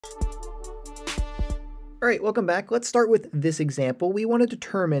All right, welcome back. Let's start with this example. We want to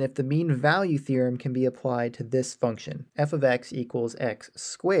determine if the mean value theorem can be applied to this function, f of x equals x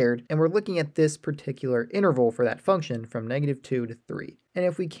squared, and we're looking at this particular interval for that function from -2 to 3. And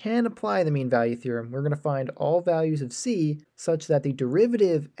if we can apply the mean value theorem, we're going to find all values of c such that the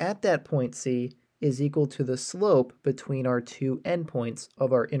derivative at that point c is equal to the slope between our two endpoints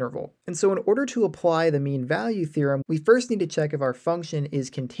of our interval. And so in order to apply the mean value theorem, we first need to check if our function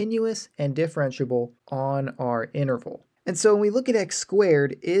is continuous and differentiable on our interval. And so when we look at x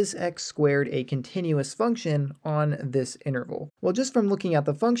squared, is x squared a continuous function on this interval? Well, just from looking at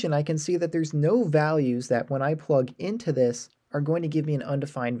the function, I can see that there's no values that when I plug into this are going to give me an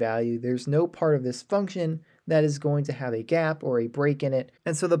undefined value. There's no part of this function that is going to have a gap or a break in it.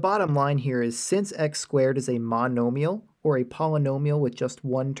 And so the bottom line here is since x squared is a monomial or a polynomial with just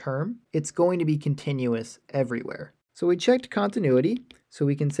one term, it's going to be continuous everywhere. So we checked continuity, so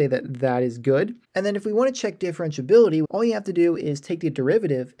we can say that that is good. And then if we want to check differentiability, all you have to do is take the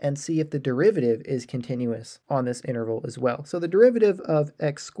derivative and see if the derivative is continuous on this interval as well. So the derivative of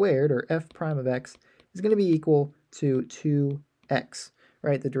x squared, or f prime of x, is going to be equal to 2x.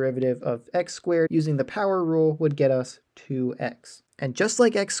 Right, the derivative of x squared using the power rule would get us 2x. And just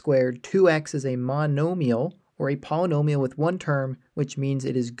like x squared, 2x is a monomial or a polynomial with one term, which means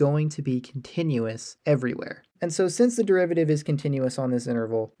it is going to be continuous everywhere. And so since the derivative is continuous on this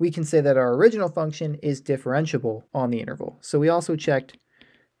interval, we can say that our original function is differentiable on the interval. So we also checked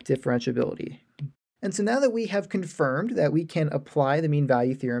differentiability. And so now that we have confirmed that we can apply the mean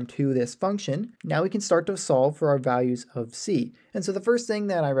value theorem to this function, now we can start to solve for our values of c. And so the first thing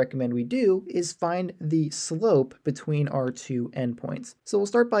that I recommend we do is find the slope between our two endpoints. So we'll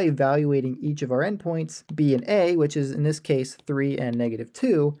start by evaluating each of our endpoints, b and a, which is in this case 3 and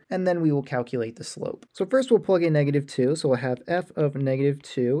 -2, and then we will calculate the slope. So first we'll plug in -2, so we'll have f of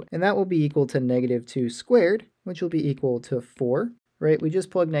 -2, and that will be equal to -2 squared, which will be equal to 4. Right, we just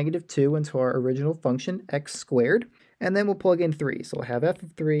plug -2 into our original function, x squared, and then we'll plug in 3. So we'll have f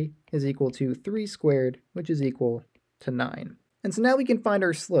of 3 is equal to 3 squared, which is equal to 9. And so now we can find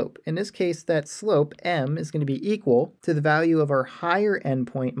our slope. In this case, that slope, m, is going to be equal to the value of our higher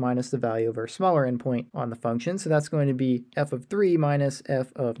endpoint minus the value of our smaller endpoint on the function. So that's going to be f of 3 minus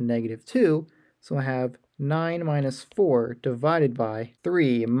f of -2. So I have 9 minus 4 divided by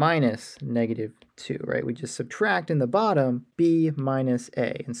 3 minus -2, right? We just subtract in the bottom b minus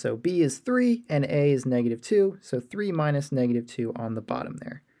a. And so b is 3 and a is -2, so 3 minus -2 on the bottom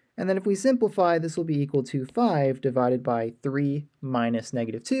there. And then if we simplify, this will be equal to 5 divided by 3 minus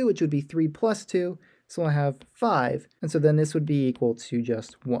 -2, which would be 3 plus 2. So I have 5, and so then this would be equal to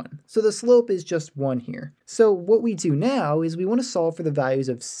just 1. So the slope is just 1 here. So what we do now is we want to solve for the values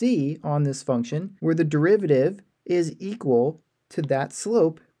of c on this function, where the derivative is equal to that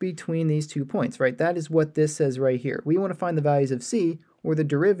slope between these 2 points, right? That is what this says right here. We want to find the values of c, where the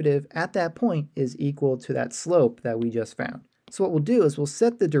derivative at that point is equal to that slope that we just found. So what we'll do is we'll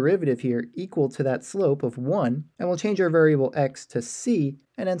set the derivative here equal to that slope of 1, and we'll change our variable x to c,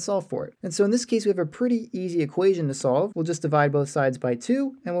 and then solve for it. And so in this case, we have a pretty easy equation to solve. We'll just divide both sides by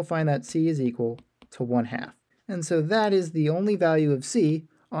 2, and we'll find that c is equal to 1/2. And so that is the only value of c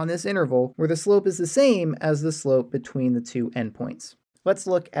on this interval where the slope is the same as the slope between the two endpoints. Let's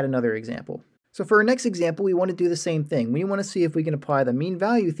look at another example. So for our next example, we want to do the same thing. We want to see if we can apply the mean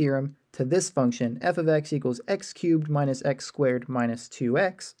value theorem to this function, f of x equals x cubed minus x squared minus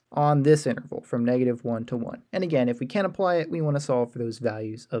 2x, on this interval from -1 to 1. And again, if we can apply it, we want to solve for those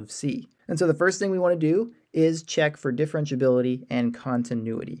values of c. And so the first thing we want to do is check for differentiability and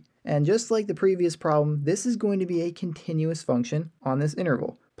continuity. And just like the previous problem, this is going to be a continuous function on this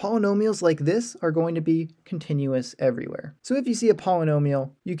interval. Polynomials like this are going to be continuous everywhere. So if you see a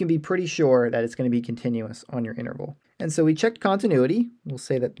polynomial, you can be pretty sure that it's going to be continuous on your interval. And so we checked continuity. We'll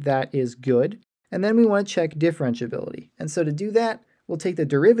say that that is good. And then we want to check differentiability. And so to do that, we'll take the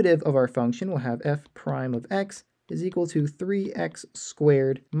derivative of our function. We'll have f prime of x is equal to 3x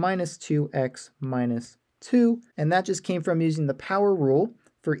squared minus 2x minus 2. And that just came from using the power rule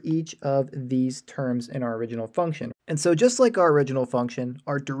for each of these terms in our original function. And so just like our original function,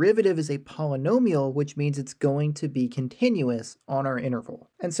 our derivative is a polynomial, which means it's going to be continuous on our interval.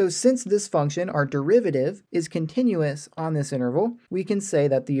 And so since this function, our derivative, is continuous on this interval, we can say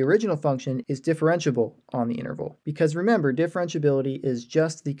that the original function is differentiable on the interval. Because remember, differentiability is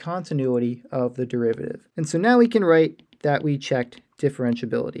just the continuity of the derivative. And so now we can write that we checked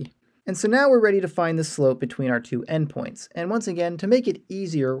differentiability. And so now we're ready to find the slope between our two endpoints. And once again, to make it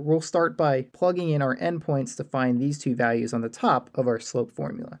easier, we'll start by plugging in our endpoints to find these two values on the top of our slope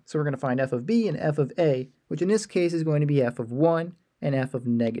formula. So we're going to find f of b and f of a, which in this case is going to be f of 1 and f of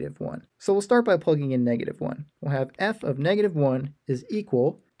 -1. So we'll start by plugging in -1. We'll have f of -1 is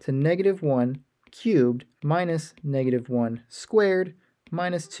equal to -1 cubed minus -1 squared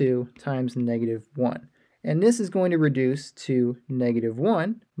minus 2 times -1. And this is going to reduce to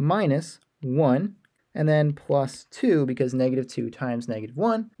 -1 minus 1, and then plus 2, because -2 times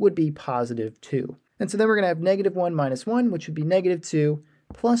 -1 would be positive 2. And so then we're going to have -1 minus 1, which would be -2,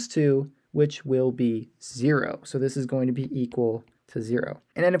 plus 2, which will be 0. So this is going to be equal to 0.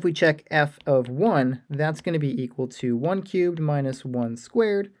 And then if we check f of 1, that's going to be equal to 1 cubed minus 1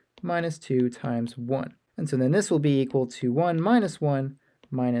 squared minus 2 times 1. And so then this will be equal to 1 minus 1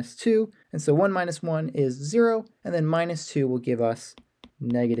 minus 2. And so 1 minus 1 is 0, and then minus 2 will give us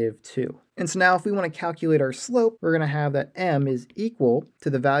 -2. And so now if we want to calculate our slope, we're going to have that m is equal to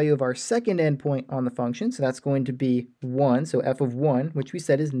the value of our second endpoint on the function. So that's going to be 1. So f of 1, which we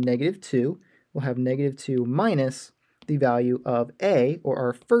said is -2, we'll have -2 minus the value of a, or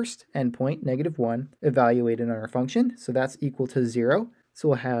our first endpoint, -1, evaluated on our function. So that's equal to 0. So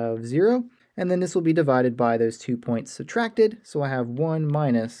we'll have 0. And then this will be divided by those 2 points subtracted. So I have 1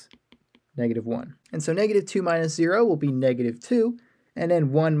 minus -1. And so -2 minus 0 will be -2. And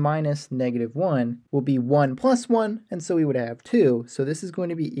then 1 minus -1 will be 1 plus 1, and so we would have 2. So this is going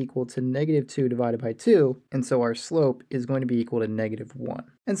to be equal to -2 divided by 2, and so our slope is going to be equal to -1.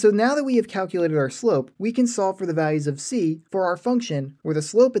 And so now that we have calculated our slope, we can solve for the values of c for our function where the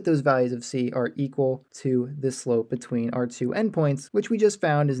slope at those values of c are equal to the slope between our two endpoints, which we just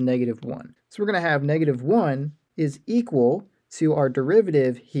found is -1. So we're going to have -1 is equal to our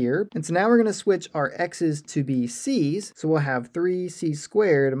derivative here. And so now we're going to switch our x's to be c's. So we'll have 3c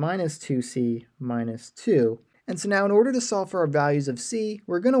squared minus 2c minus 2. And so now in order to solve for our values of c,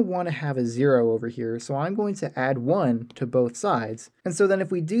 we're going to want to have a 0 over here. So I'm going to add 1 to both sides. And so then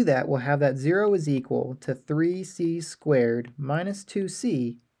if we do that, we'll have that 0 is equal to 3c squared minus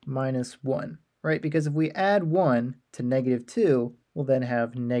 2c minus 1, right? Because if we add 1 to -2, we'll then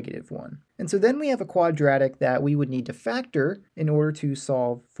have -1. And so then we have a quadratic that we would need to factor in order to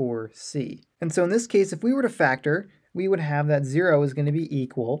solve for c. And so in this case, if we were to factor, we would have that 0 is going to be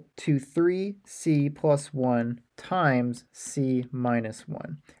equal to 3c plus 1 times c minus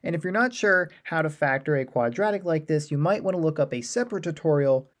 1. And if you're not sure how to factor a quadratic like this, you might want to look up a separate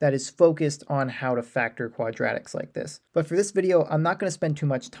tutorial that is focused on how to factor quadratics like this. But for this video, I'm not going to spend too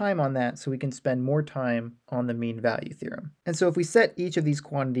much time on that, so we can spend more time on the mean value theorem. And so if we set each of these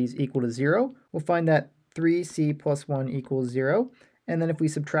quantities equal to 0, we'll find that 3c plus 1 equals 0. And then if we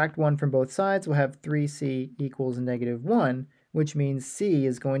subtract 1 from both sides, we'll have 3c equals -1, which means c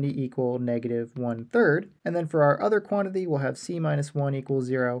is going to equal -1/3. And then for our other quantity, we'll have c minus 1 equals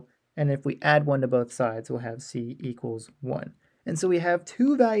 0. And if we add 1 to both sides, we'll have c equals 1. And so we have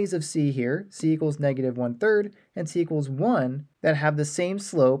two values of c here, c equals -1/3 and c equals 1, that have the same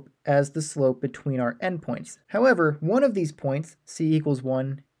slope as the slope between our endpoints. However, one of these points, c equals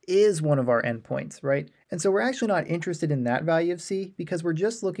 1, is one of our endpoints, right? And so we're actually not interested in that value of c because we're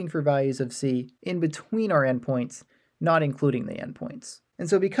just looking for values of c in between our endpoints, not including the endpoints. And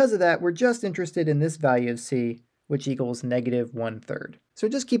so because of that, we're just interested in this value of c, which equals -1/3. So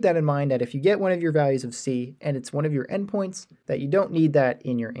just keep that in mind, that if you get one of your values of c and it's one of your endpoints, that you don't need that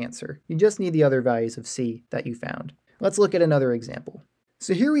in your answer. You just need the other values of c that you found. Let's look at another example.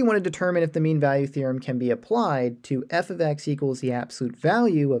 So here we want to determine if the mean value theorem can be applied to f of x equals the absolute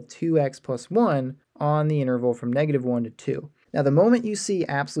value of 2x plus 1 on the interval from -1 to 2. Now the moment you see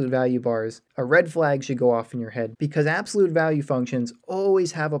absolute value bars, a red flag should go off in your head, because absolute value functions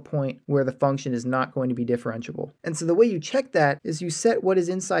always have a point where the function is not going to be differentiable. And so the way you check that is you set what is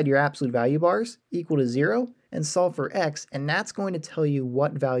inside your absolute value bars equal to 0 and solve for x, and that's going to tell you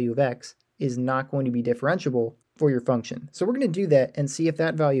what value of x is not going to be differentiable for your function. So we're going to do that and see if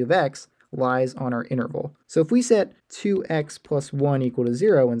that value of x lies on our interval. So if we set 2x plus 1 equal to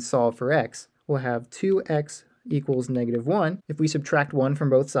 0 and solve for x, we'll have 2x equals -1 if we subtract 1 from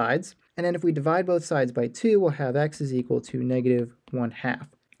both sides. And then if we divide both sides by 2, we'll have x is equal to -1/2.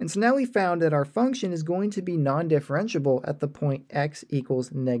 And so now we found that our function is going to be non-differentiable at the point x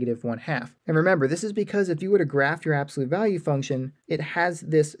equals -1/2. And remember, this is because if you were to graph your absolute value function, it has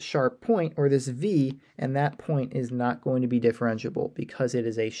this sharp point, or this v, and that point is not going to be differentiable because it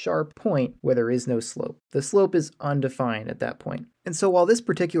is a sharp point where there is no slope. The slope is undefined at that point. And so while this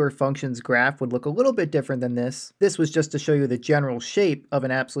particular function's graph would look a little bit different than this was just to show you the general shape of an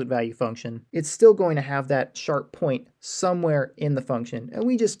absolute value function, it's still going to have that sharp point somewhere in the function, and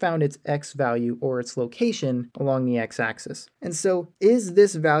we just found its x value, or its location, along the x-axis. And so is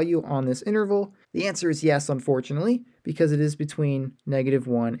this value on this interval? The answer is yes, unfortunately, because it is between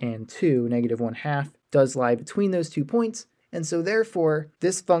 -1 and 2. -1/2 does lie between those 2 points, And so therefore,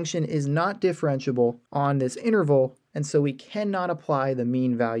 this function is not differentiable on this interval, and so we cannot apply the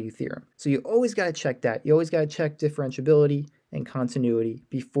mean value theorem. So you always got to check that. You always got to check differentiability and continuity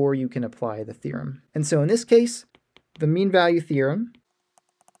before you can apply the theorem. And so in this case, the mean value theorem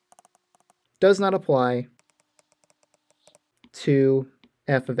does not apply to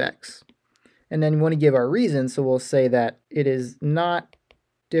f of x. And then we want to give our reason, so we'll say that it is not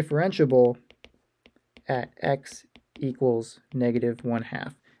differentiable at x equals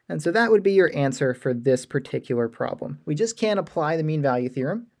 -1/2. And so that would be your answer for this particular problem. We just can't apply the mean value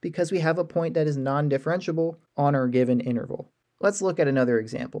theorem because we have a point that is non-differentiable on our given interval. Let's look at another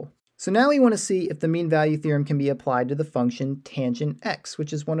example. So now we want to see if the mean value theorem can be applied to the function tangent x,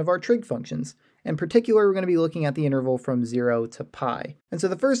 which is one of our trig functions. In particular, we're going to be looking at the interval from 0 to pi. And so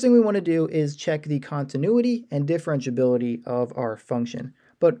the first thing we want to do is check the continuity and differentiability of our function.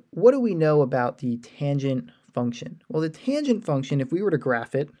 But what do we know about the tangent function? Well, the tangent function, if we were to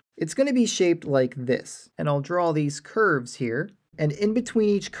graph it, it's going to be shaped like this. And I'll draw these curves here. And in between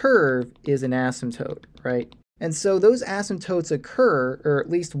each curve is an asymptote, right? And so those asymptotes occur, or at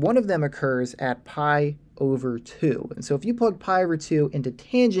least one of them occurs at pi over 2. And so if you plug pi over 2 into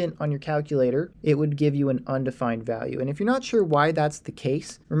tangent on your calculator, it would give you an undefined value. And if you're not sure why that's the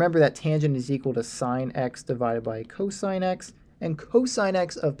case, remember that tangent is equal to sine x divided by cosine x, and cosine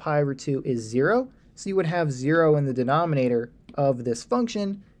x of pi over 2 is 0. So you would have 0 in the denominator of this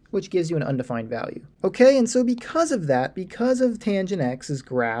function, which gives you an undefined value. Okay, and so because of that, because of tangent x's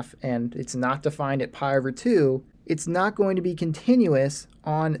graph, and it's not defined at pi over 2, it's not going to be continuous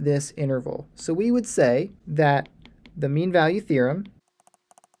on this interval. So we would say that the mean value theorem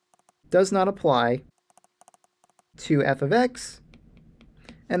does not apply to f of x,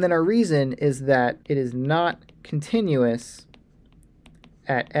 and then our reason is that it is not continuous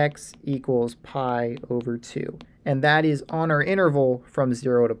at x equals pi over 2. And that is on our interval from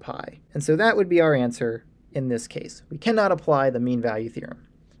 0 to pi. And so that would be our answer in this case. We cannot apply the mean value theorem.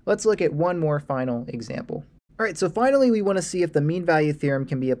 Let's look at one more final example. All right, so finally we want to see if the mean value theorem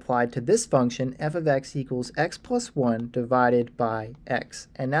can be applied to this function, f of x equals x plus 1 divided by x.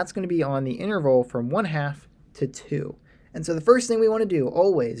 And that's going to be on the interval from 1/2 to 2. And so the first thing we want to do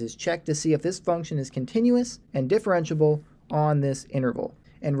always is check to see if this function is continuous and differentiable on this interval.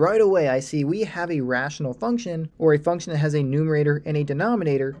 And right away I see we have a rational function, or a function that has a numerator and a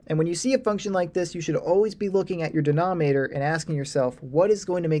denominator. And when you see a function like this, you should always be looking at your denominator and asking yourself, what is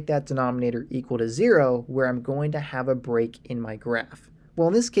going to make that denominator equal to 0, where I'm going to have a break in my graph? Well,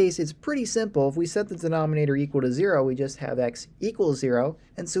 in this case, it's pretty simple. If we set the denominator equal to 0, we just have x equals 0.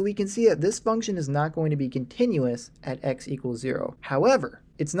 And so we can see that this function is not going to be continuous at x equals 0. However,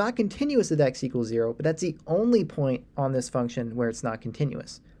 it's not continuous at x equals 0, but that's the only point on this function where it's not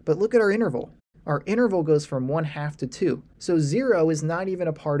continuous. But look at our interval. Our interval goes from 1/2 to 2. So 0 is not even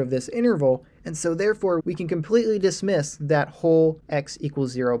a part of this interval, and so therefore we can completely dismiss that whole x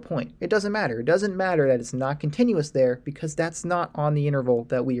equals 0 point. It doesn't matter. It doesn't matter that it's not continuous there, because that's not on the interval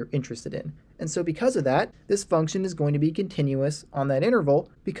that we are interested in. And so because of that, this function is going to be continuous on that interval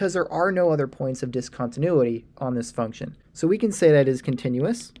because there are no other points of discontinuity on this function. So we can say that it is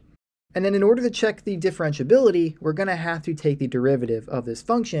continuous. And then in order to check the differentiability, we're going to have to take the derivative of this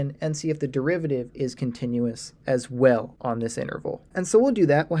function and see if the derivative is continuous as well on this interval. And so we'll do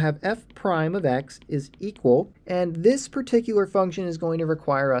that. We'll have f prime of x is equal, and this particular function is going to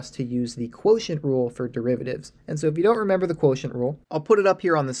require us to use the quotient rule for derivatives. And so if you don't remember the quotient rule, I'll put it up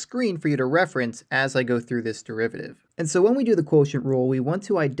here on the screen for you to reference as I go through this derivative. And so when we do the quotient rule, we want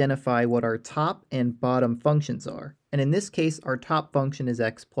to identify what our top and bottom functions are. And in this case, our top function is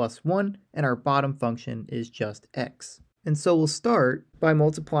x plus 1, and our bottom function is just x. And so we'll start by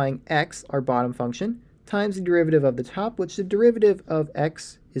multiplying x, our bottom function, times the derivative of the top, which the derivative of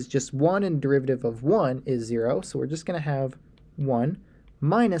x is just 1, and derivative of 1 is 0. So we're just going to have 1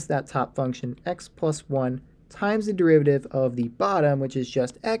 minus that top function, x plus 1, times the derivative of the bottom, which is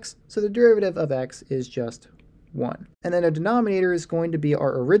just x. So the derivative of x is just 1. And then a denominator is going to be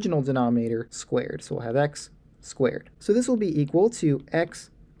our original denominator squared. So we'll have x squared. So this will be equal to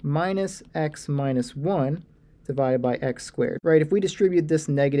x minus 1 divided by x squared, right? If we distribute this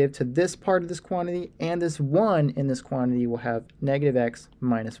negative to this part of this quantity and this 1 in this quantity, we'll have negative x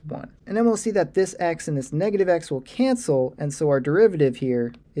minus 1. And then we'll see that this x and this negative x will cancel, and so our derivative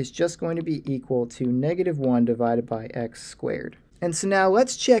here is just going to be equal to negative 1 divided by x squared. And so now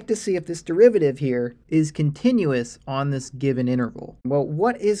let's check to see if this derivative here is continuous on this given interval. Well,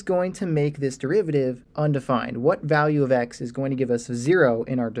 what is going to make this derivative undefined? What value of x is going to give us 0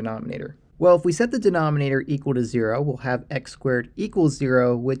 in our denominator? Well, if we set the denominator equal to 0, we'll have x squared equals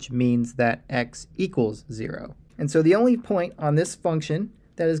 0, which means that x equals 0. And so the only point on this function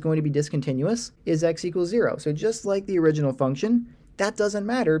that is going to be discontinuous is x equals 0. So just like the original function, that doesn't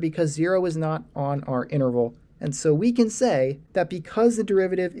matter because 0 is not on our interval. And so we can say that because the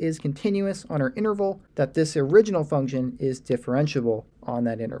derivative is continuous on our interval, that this original function is differentiable on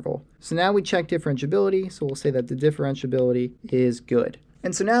that interval. So now we check differentiability, so we'll say that the differentiability is good.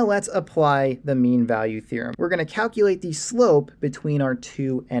 And so now let's apply the mean value theorem. We're going to calculate the slope between our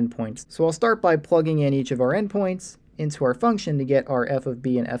two endpoints. So I'll start by plugging in each of our endpoints into our function to get our f of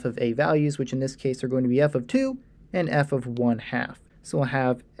b and f of a values, which in this case are going to be f of 2 and f of 1/2. So we'll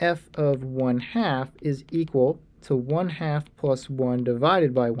have f of 1/2 is equal to 1/2 plus 1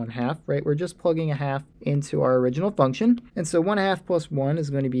 divided by 1/2, right? We're just plugging a half into our original function. And so 1/2 plus 1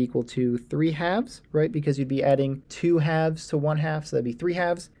 is going to be equal to 3/2, right? Because you'd be adding 2 halves to 1/2, so that'd be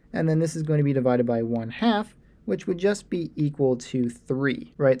 3/2. And then this is going to be divided by 1/2, which would just be equal to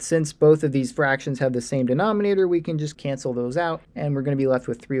 3, right? Since both of these fractions have the same denominator, we can just cancel those out, and we're going to be left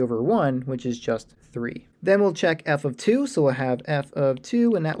with 3 over 1, which is just 3. Then we'll check f of 2, so we'll have f of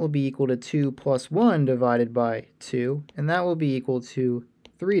 2, and that will be equal to 2 plus 1 divided by 2, and that will be equal to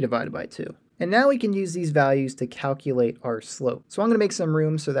 3 divided by 2. And now we can use these values to calculate our slope. So I'm going to make some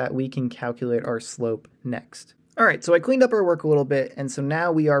room so that we can calculate our slope next. All right, so I cleaned up our work a little bit, and so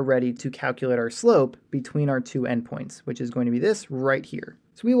now we are ready to calculate our slope between our two endpoints, which is going to be this right here.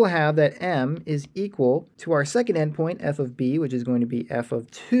 So we will have that m is equal to our second endpoint, f of b, which is going to be f of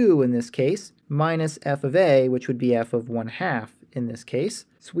 2 in this case, minus f of a, which would be f of 1/2 in this case.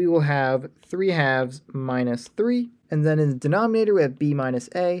 So we will have 3/2 minus 3, and then in the denominator we have b minus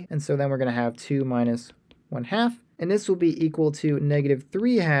a, and so then we're going to have 2 minus 1/2. And this will be equal to negative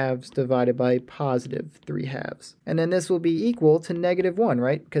 3/2 divided by positive 3/2. And then this will be equal to negative 1,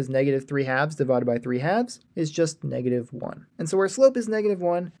 right? Because negative 3/2 divided by 3/2 is just negative 1. And so our slope is negative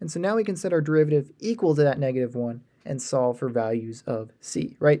 1, and so now we can set our derivative equal to that negative 1 and solve for values of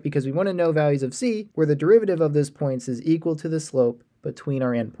c, right? Because we want to know values of c where the derivative of those points is equal to the slope between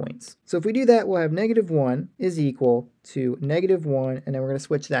our endpoints. So if we do that, we'll have negative 1 is equal to negative 1, and then we're going to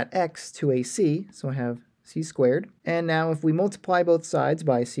switch that x to a c, so we'll have c squared. And now if we multiply both sides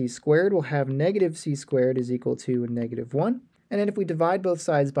by c squared, we'll have negative c squared is equal to negative 1. And then if we divide both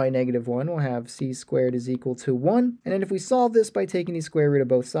sides by negative 1, we'll have c squared is equal to 1. And then if we solve this by taking the square root of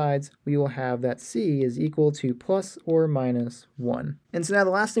both sides, we will have that c is equal to plus or minus 1. And so now the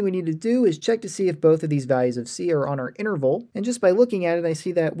last thing we need to do is check to see if both of these values of c are on our interval. And just by looking at it, I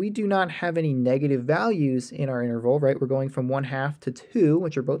see that we do not have any negative values in our interval, right? We're going from 1/2 to 2,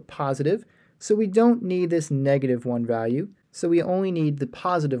 which are both positive. So we don't need this negative 1 value. So we only need the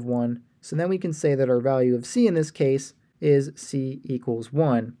positive 1. So then we can say that our value of c in this case is c equals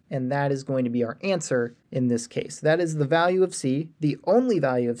 1, and that is going to be our answer in this case. That is the value of c, the only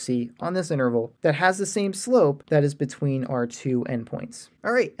value of c on this interval that has the same slope that is between our two endpoints.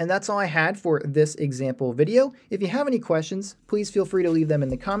 All right, and that's all I had for this example video. If you have any questions, please feel free to leave them in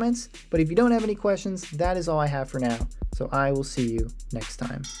the comments, but if you don't have any questions, that is all I have for now. So I will see you next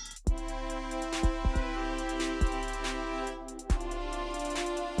time.